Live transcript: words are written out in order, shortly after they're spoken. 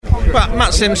Well,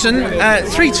 Matt Simpson,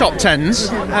 3 top tens,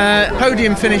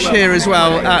 podium finish here as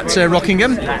well at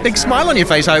Rockingham. Big smile on your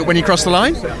face when you cross the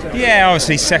line. Yeah,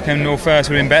 obviously second or first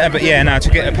would have been better, but yeah, no, to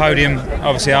get a podium,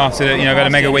 obviously after we've had a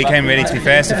mega weekend. Really, to be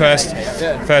fair, it's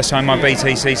the first time in my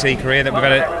BTCC career that we've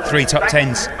had 3 top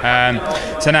tens.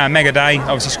 So now mega day.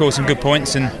 Obviously scored some good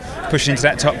points and pushed into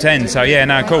that top 10. So yeah,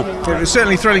 no, cool. It was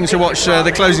certainly thrilling to watch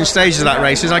the closing stages of that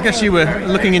race. I guess you were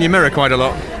looking in your mirror quite a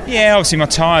lot. Yeah, obviously my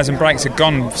tyres and brakes had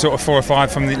gone sort of 4 or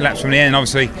 5 from the laps from the end.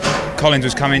 Obviously Collins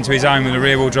was coming into his own with a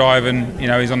rear wheel drive, and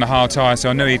he's on the hard tyre, so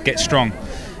I knew he'd get strong.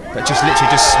 But just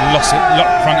literally locked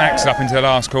the front axle up into the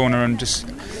last corner and just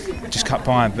cut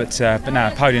by him. But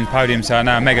no, podium. So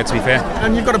no, mega, to be fair.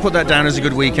 And you've got to put that down as a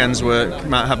good weekend's work,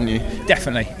 Matt, haven't you?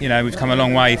 Definitely. We've come a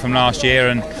long way from last year,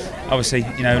 and obviously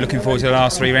looking forward to the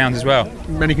last 3 rounds as well.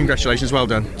 Many congratulations. Well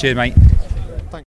done. Cheers, mate.